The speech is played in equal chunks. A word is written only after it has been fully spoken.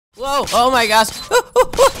Whoa, oh my gosh.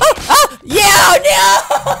 Yeah,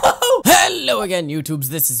 no! Hello again, YouTubes,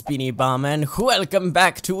 this is BeenieBomb, and welcome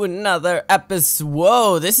back to another episode.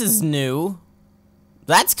 Whoa, this is new.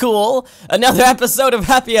 That's cool. Another episode of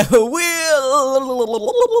Hiya Wheels.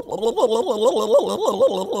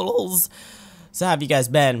 So how have you guys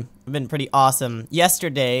been? I've been pretty awesome.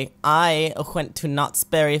 Yesterday, I went to Knott's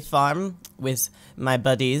Berry Farm with my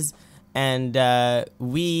buddies. And I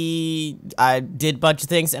did a bunch of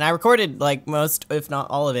things, and I recorded like most, if not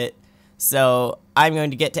all of it. So I'm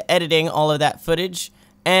going to get to editing all of that footage.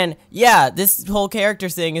 And yeah, this whole character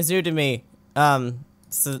thing is new to me.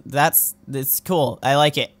 So it's cool. I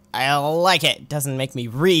like it. I like it. Doesn't make me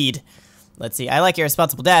read. Let's see. I like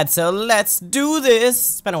Irresponsible Dad, so let's do this.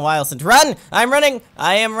 It's been a while since run. I'm running.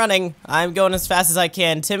 I am running. I'm going as fast as I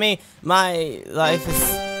can. Timmy, my life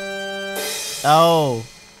is. Oh.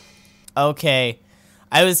 Okay,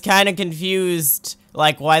 I was kind of confused,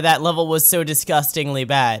 like, why that level was so disgustingly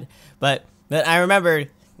bad, but I remember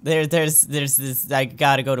there's this, I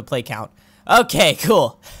gotta go to play count. Okay,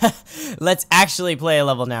 cool. Let's actually play a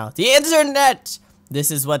level now. The internet!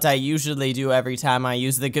 This is what I usually do every time I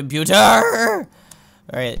use the computer!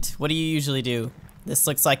 Alright, what do you usually do? This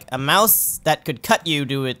looks like a mouse that could cut you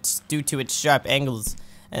due to its sharp angles.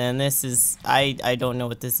 And then this is, I don't know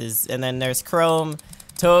what this is. And then there's Chrome.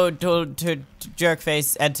 Toad, jerk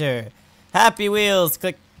face, enter. Happy Wheels,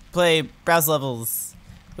 click play, browse levels.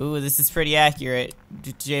 Ooh, this is pretty accurate.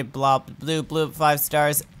 J blob, blue, 5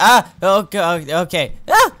 stars. Ah, oh god, okay.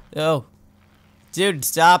 Ah, oh, dude,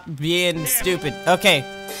 stop being stupid. Okay,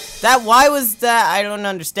 why was that? I don't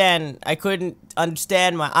understand. I couldn't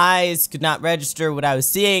understand. My eyes could not register what I was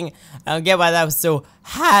seeing. I don't get why that was so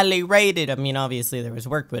highly rated. I mean, obviously there was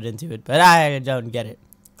work put into it, but I don't get it.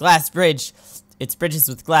 Glass bridge. It's bridges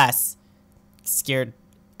with glass. Scared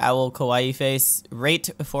owl kawaii face. Rate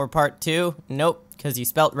for part 2? Nope, because you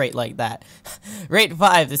spelt rate like that. Rate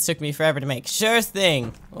 5. This took me forever to make. Sure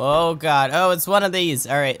thing. Oh god. Oh, it's one of these.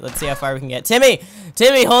 Alright, let's see how far we can get. Timmy,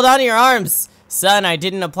 hold on to your arms. Son, I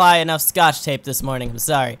didn't apply enough scotch tape this morning. I'm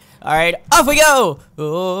sorry. Alright, off we go.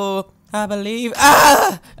 Oh, I believe.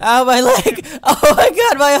 Ah! Ow, my leg. Oh my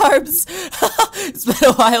god, my arms. It's been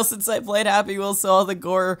a while since I played Happy Wheels, so all the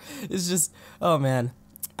gore is just. Oh man.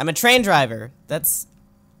 I'm a train driver.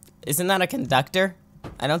 Isn't that a conductor?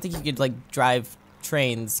 I don't think you could like drive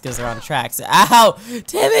trains because they're on tracks. Ow!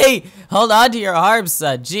 Timmy! Hold on to your arms,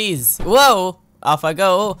 son. Jeez. Whoa! Off I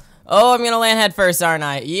go. Oh, I'm gonna land head first, aren't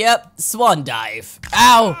I? Yep. Swan dive.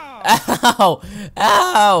 Ow! Ow!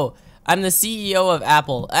 Ow! I'm the CEO of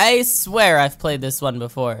Apple. I swear I've played this one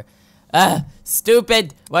before.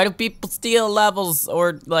 Stupid. Why do people steal levels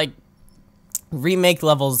or like remake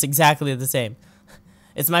levels exactly the same?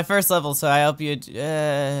 It's my first level, so I hope you.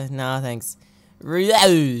 No, thanks.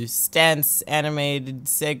 Stance, animated,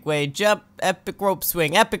 segway, jump, epic rope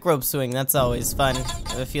swing. Epic rope swing, that's always fun. I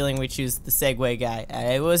have a feeling we choose the segway guy.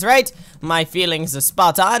 I was right. My feelings are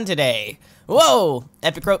spot on today. Whoa!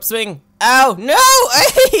 Epic rope swing. Ow! No!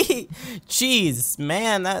 Jeez,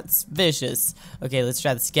 man, that's vicious. Okay, let's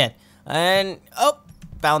try this again. And, oh!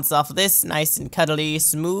 Bounce off of this. Nice and cuddly,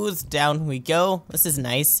 smooth. Down we go. This is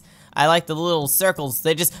nice. I like the little circles.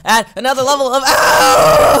 They just add another level of.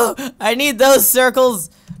 Ow! I need those circles.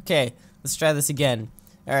 Okay, let's try this again.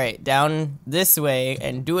 Alright, down this way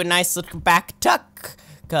and do a nice little back tuck.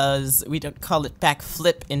 Because we don't call it back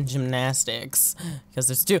flip in gymnastics. Because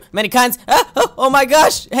there's too many kinds. Oh my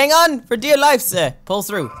gosh! Hang on for dear life, sir. Pull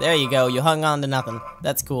through. There you go. You hung on to nothing.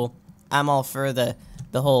 That's cool. I'm all for the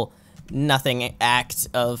whole nothing act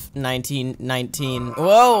of 1919.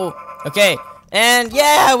 Whoa! Okay. And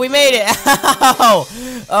yeah, we made it! Ow!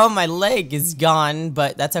 Oh, my leg is gone,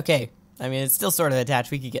 but that's okay. I mean, it's still sort of attached.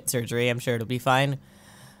 We could get surgery. I'm sure it'll be fine.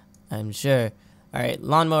 I'm sure. Alright,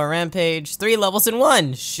 lawnmower rampage. 3 levels in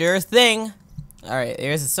 1. Sure thing. Alright,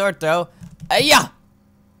 here's a sword throw. Yeah!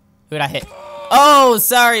 Who'd I hit? Oh,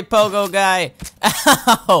 sorry, pogo guy.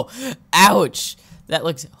 Ow! Ouch! That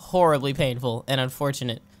looks horribly painful and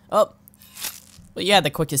unfortunate. Oh. Well, you had the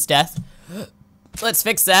quickest death. Let's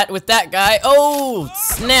fix that with that guy. Oh,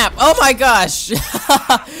 snap. Oh my gosh.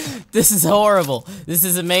 This is horrible. This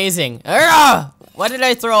is amazing. Why did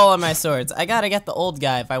I throw all of my swords? I gotta get the old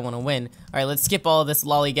guy if I want to win. Alright, let's skip all of this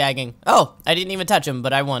lollygagging. Oh, I didn't even touch him,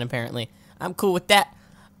 but I won apparently. I'm cool with that.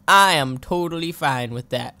 I am totally fine with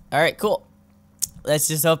that. Alright, cool. Let's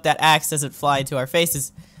just hope that axe doesn't fly into our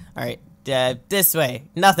faces. Alright, this way.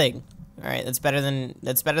 Nothing. Alright, that's better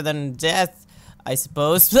than death, I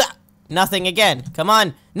suppose. Nothing again. Come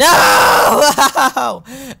on. No! Ow!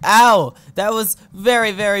 Ow! That was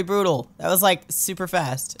very, very brutal. That was like super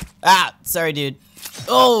fast. Ah, sorry, dude.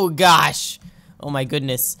 Oh gosh. Oh my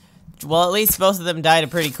goodness. Well, at least both of them died a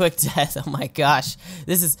pretty quick death. Oh my gosh.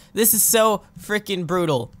 This is so freaking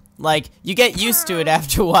brutal. Like, you get used to it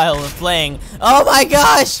after a while of playing. Oh my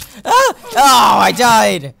gosh! Ah! Oh, I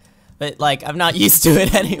died! But like, I'm not used to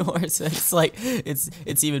it anymore, so it's like,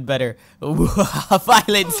 it's even better.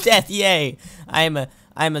 Violence death, yay! I'm a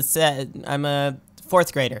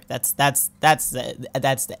 4th grader. That's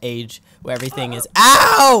the age where everything is.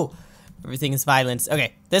 Ow! Everything is violence.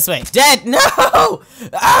 Okay, this way. Dead! No!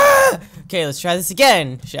 Ah! Okay, let's try this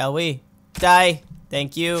again, shall we? Die.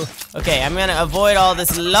 Thank you. Okay, I'm gonna avoid all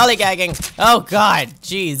this lollygagging. Oh god,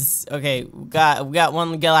 jeez. Okay, we got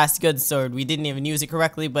one last good sword. We didn't even use it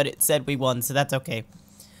correctly, but it said we won, so that's okay.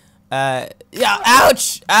 Yeah,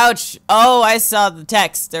 ouch! Ouch! Oh, I saw the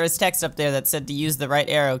text. There was text up there that said to use the right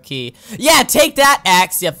arrow key. Yeah, take that,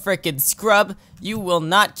 axe, you frickin' scrub! You will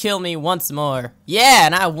not kill me once more. Yeah,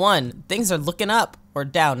 and I won. Things are looking up. Or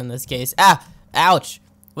down in this case. Ah! Ouch!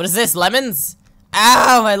 What is this, lemons?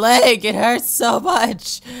 Ow, my leg! It hurts so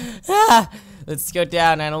much! Ah! Let's go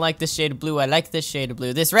down. I don't like this shade of blue. I like this shade of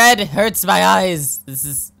blue. This red hurts my eyes. This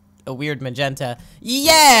is a weird magenta.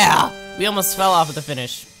 Yeah! We almost fell off at the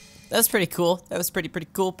finish. That was pretty cool. That was pretty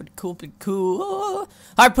cool. Pretty cool.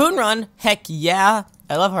 Harpoon run! Heck yeah!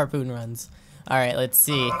 I love harpoon runs. Alright, let's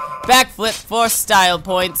see. Backflip for style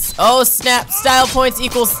points. Oh, snap. Style points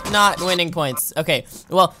equals not winning points. Okay,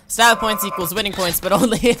 well, style points equals winning points, but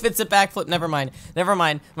only if it's a backflip. Never mind. Never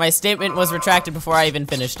mind. My statement was retracted before I even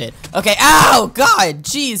finished it. Okay, ow! God!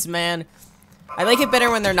 Jeez, man. I like it better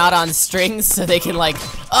when they're not on strings, so they can, like...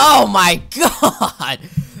 Oh, my God!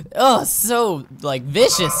 Oh, so, like,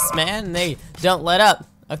 vicious, man. They don't let up.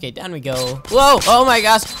 Okay, down we go. Whoa! Oh my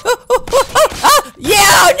gosh!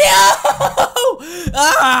 Yeah! No!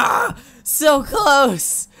 Ah! So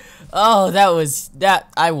close! Oh,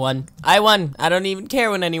 I won. I won. I don't even care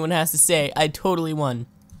what anyone has to say. I totally won.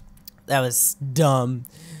 That was dumb.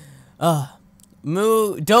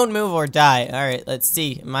 Don't move or die. Alright, let's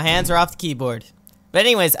see. My hands are off the keyboard. But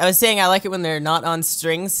anyways, I was saying I like it when they're not on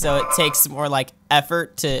strings, so it takes more, like,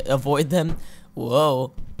 effort to avoid them.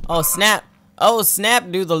 Whoa. Oh, snap. Oh,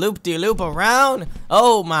 snap, do the loop-de-loop around.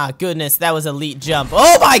 Oh, my goodness, that was a elite jump.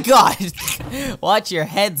 Oh, my God. Watch your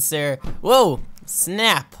head, sir. Whoa,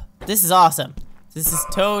 snap. This is awesome. This is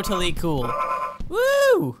totally cool.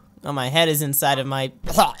 Woo. Oh, my head is inside of my...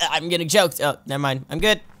 I'm getting choked. Oh, never mind. I'm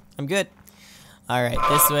good. I'm good. All right,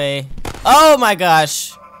 this way. Oh, my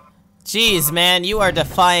gosh. Jeez, man, you are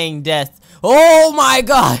defying death. Oh my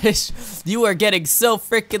gosh! You are getting so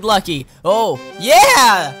freaking lucky. Oh,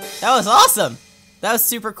 yeah! That was awesome. That was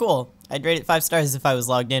super cool. I'd rate it 5 stars if I was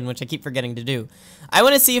logged in, which I keep forgetting to do. I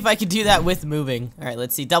want to see if I could do that with moving. Alright,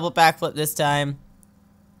 let's see. Double backflip this time.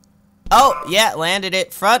 Oh, yeah, landed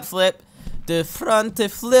it. Front flip. The front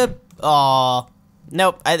flip. Aw.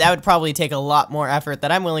 Nope, that would probably take a lot more effort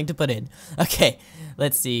that I'm willing to put in. Okay,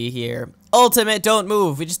 let's see here. Ultimate, don't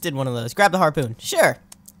move. We just did one of those. Grab the harpoon. Sure.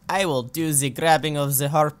 I will do the grabbing of the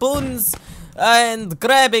harpoons and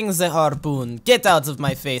grabbing the harpoon. Get out of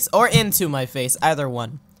my face or into my face. Either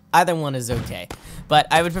one. Either one is okay. But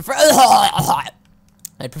I would prefer...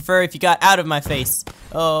 I'd prefer if you got out of my face.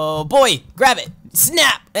 Oh boy, grab it.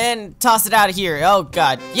 Snap and toss it out of here. Oh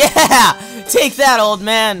god. Yeah! Take that, old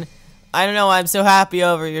man. I don't know why I'm so happy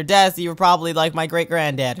over your death. You were probably like my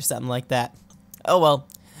great-granddad or something like that. Oh well.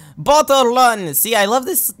 Bottle run! See, I love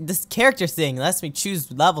this character thing. It lets me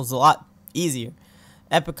choose levels a lot easier.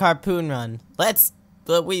 Epic harpoon run.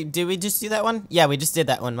 Did we just do that one? Yeah, we just did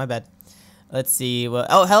that one. My bad. Let's see. Well,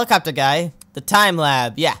 oh, helicopter guy. The time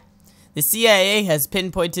lab. Yeah. The CIA has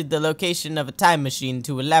pinpointed the location of a time machine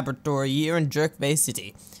to a laboratory here in Jerkbay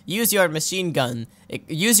City. Use your machine gun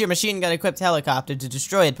equipped helicopter to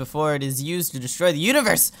destroy it before it is used to destroy the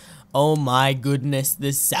universe. Oh my goodness,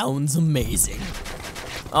 this sounds amazing.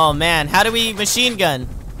 Oh man, how do we machine gun?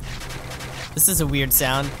 This is a weird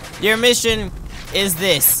sound. Your mission is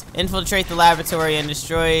this. Infiltrate the laboratory and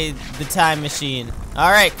destroy the time machine.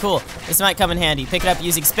 Alright, cool. This might come in handy. Pick it up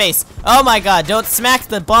using space. Oh my god, don't smack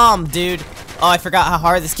the bomb, dude. Oh, I forgot how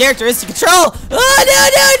hard this character is to control.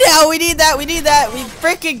 Oh, no. We need that. We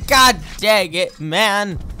freaking, god dang it,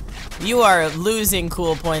 man. You are losing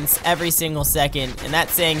cool points every single second. And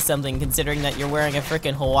that's saying something considering that you're wearing a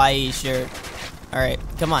freaking Hawaii shirt. Alright,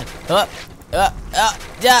 come on. Oh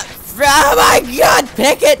my god,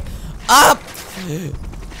 pick it up!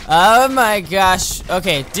 Oh my gosh.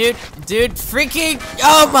 Okay, dude, freaking,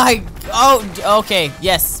 okay,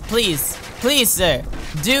 yes, please, sir.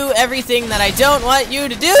 Do everything that I don't want you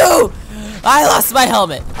to do! I lost my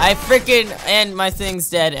helmet. And my thing's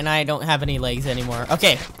dead, and I don't have any legs anymore.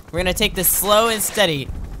 Okay, We're gonna take this slow and steady.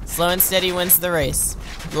 Slow and steady wins the race.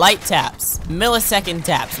 Light taps, millisecond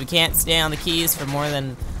taps. We can't stay on the keys for more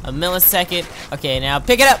than a millisecond. Okay, now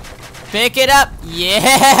pick it up. Pick it up.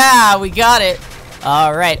 Yeah, we got it.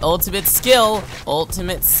 All right, ultimate skill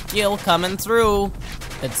coming through.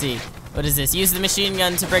 Let's see. What is this? Use the machine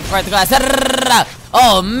gun to break apart the glass.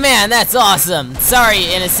 Oh man, that's awesome. Sorry,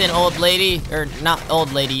 innocent old lady. Or not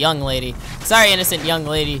old lady, young lady. Sorry, innocent young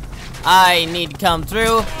lady. I need to come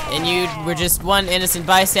through, and you were just one innocent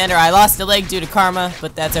bystander. I lost a leg due to karma,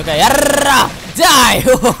 but that's okay. Die!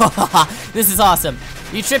 This is awesome.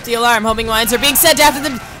 You tripped the alarm. Homing mines are being sent after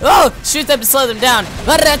them. Oh, shoot them to slow them down.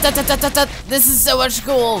 This is so much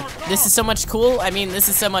cool. This is so much cool. I mean, this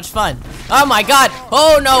is so much fun. Oh my god.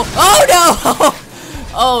 Oh no. Oh no.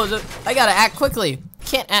 Oh, I gotta act quickly.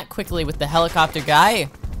 Can't act quickly with the helicopter guy.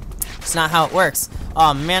 It's not how it works.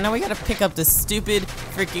 Oh man, now we gotta pick up this stupid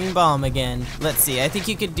freaking bomb again. Let's see. I think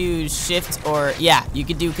you could do shift or yeah, you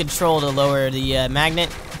could do control to lower the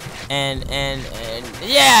magnet. And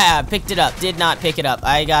yeah, picked it up. Did not pick it up.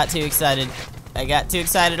 I got too excited. I got too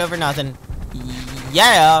excited over nothing.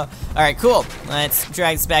 Yeah. All right, cool. Let's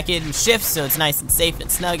drag this back in and shift so it's nice and safe and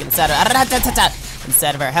snug inside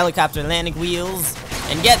of our helicopter landing wheels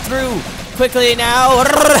and get through quickly now.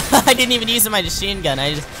 I didn't even use my machine gun.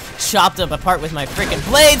 I just chopped them apart with my freaking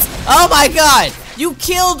blades. Oh my god! You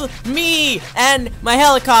killed me and my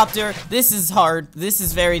helicopter. This is hard. This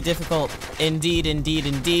is very difficult. Indeed, indeed,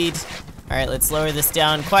 indeed. Alright, let's lower this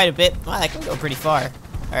down quite a bit. Wow, that can go pretty far.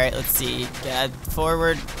 Alright, let's see.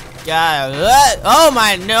 Forward. Oh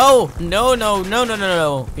my, no. No, no, no, no, no,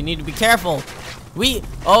 no. We need to be careful.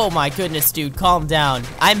 Oh my goodness, dude, calm down.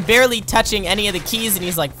 I'm barely touching any of the keys and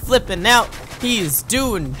he's like flipping out. He's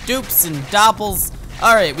doing dupes and doppels.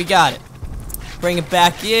 Alright, we got it. Bring it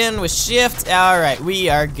back in with shift. Alright, we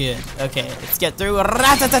are good. Okay, let's get through.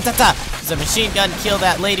 There's a machine gun, kill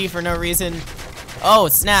that lady for no reason. Oh,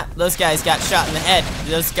 snap. Those guys got shot in the head.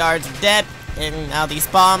 Those guards are dead. And now these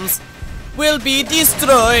bombs will be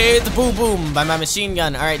destroyed. Boom, boom, by my machine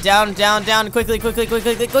gun. Alright, down, down, down. Quickly, quickly,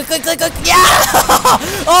 quickly, quickly, quickly, quickly. Yeah!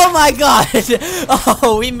 Oh my god.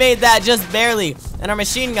 Oh, we made that just barely. And our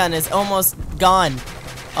machine gun is almost gone.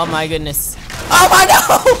 Oh my goodness. Oh my no!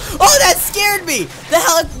 Oh, that scared me!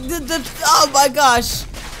 Oh my gosh.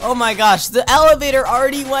 Oh my gosh, the elevator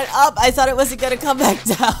already went up. I thought it wasn't gonna come back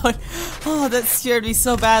down. Oh, that scared me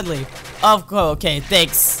so badly. Oh, okay,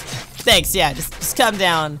 thanks. Thanks, yeah, just come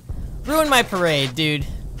down. Ruin my parade, dude.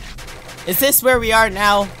 Is this where we are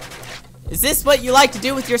now? Is this what you like to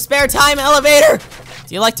do with your spare time, elevator?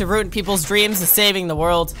 Do you like to ruin people's dreams of saving the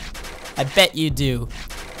world? I bet you do.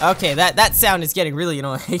 Okay, that sound is getting really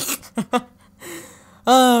annoying.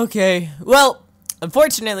 Okay, well,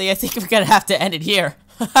 unfortunately, I think we're gonna have to end it here.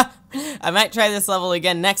 I might try this level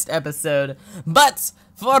again next episode, but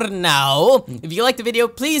for now, if you liked the video,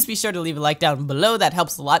 please be sure to leave a like down below. That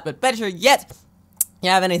helps a lot, but better yet, you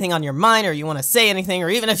have anything on your mind, or you want to say anything, or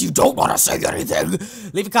even if you don't want to say anything,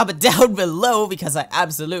 leave a comment down below, because I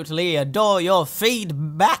absolutely adore your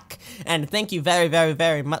feedback. And thank you very, very,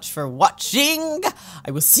 very much for watching. I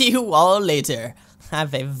will see you all later.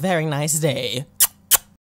 Have a very nice day.